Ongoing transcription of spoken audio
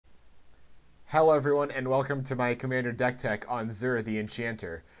Hello everyone and welcome to my Commander deck tech on Zur the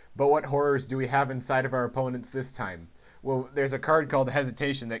Enchanter. But what horrors do we have inside of our opponents this time? Well, there's a card called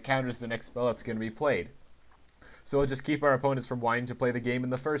Hesitation that counters the next spell that's going to be played. So we'll just keep our opponents from wanting to play the game in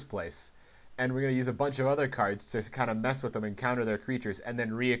the first place. And we're going to use a bunch of other cards to kind of mess with them and counter their creatures and then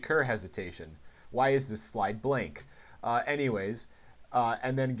reoccur Hesitation. Why is this slide blank?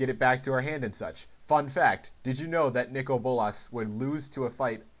 And then get it back to our hand and such. Fun fact, did you know that Nicol Bolas would lose to a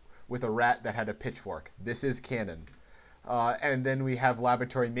fight with a rat that had a pitchfork? This is canon. And then we have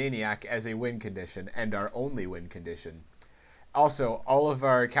Laboratory Maniac as a win condition, and our only win condition. Also, all of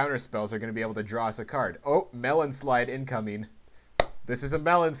our counter spells are going to be able to draw us a card. Oh, Melon Slide incoming. This is a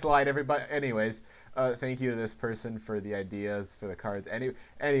Melon Slide, everybody. Anyways, thank you to this person for the ideas for the cards.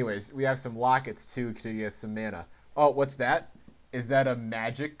 Anyways, we have some lockets too to get some mana. Oh, what's that? Is that a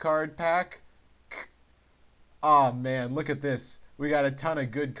magic card pack? Oh man, look at this. We got a ton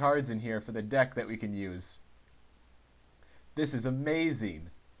of good cards in here for the deck that we can use. This is amazing.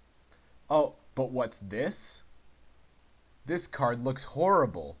 Oh, but what's this? This card looks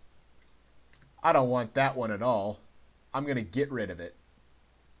horrible. I don't want that one at all. I'm going to get rid of it.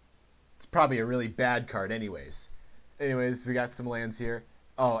 It's probably a really bad card anyways. Anyways, we got some lands here.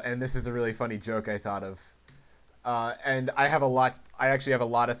 Oh, and this is a really funny joke I thought of. And I actually have a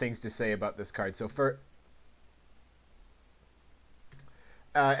lot of things to say about this card. So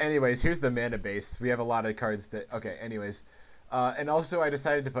anyways, here's the mana base. We have a lot of cards that... Okay, anyways. And also I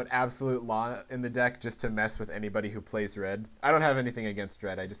decided to put Absolute Law in the deck just to mess with anybody who plays red. I don't have anything against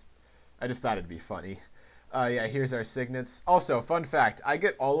red. I just thought it'd be funny. Yeah, here's our signets. Also, fun fact, I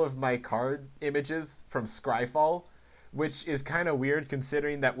get all of my card images from Scryfall, which is kind of weird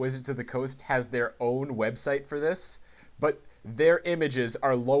considering that Wizards of the Coast has their own website for this. But their images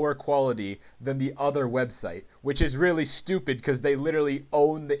are lower quality than the other website, which is really stupid because they literally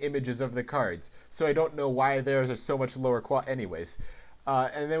own the images of the cards. So I don't know why theirs are so much lower quality. Anyways,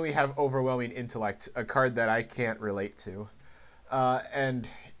 and then we have Overwhelming Intellect, a card that I can't relate to. And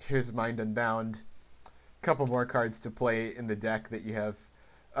here's Mind Unbound. Couple more cards to play in the deck that you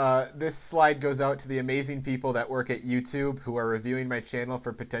have. This slide goes out to the amazing people that work at YouTube who are reviewing my channel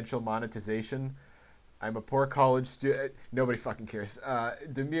for potential monetization. I'm a poor college student. Nobody fucking cares.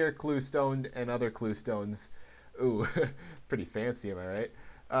 Demir Cluestone and other Cluestones. Ooh, pretty fancy, am I right?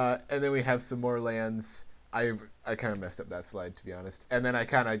 And then we have some more lands. I kind of messed up that slide, to be honest. And then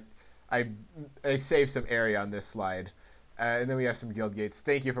I saved some area on this slide. And then we have some guild gates.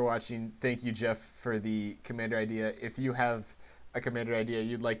 Thank you for watching. Thank you, Jeff, for the commander idea. If you have a commander idea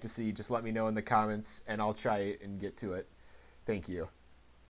you'd like to see, just let me know in the comments, and I'll try it and get to it. Thank you.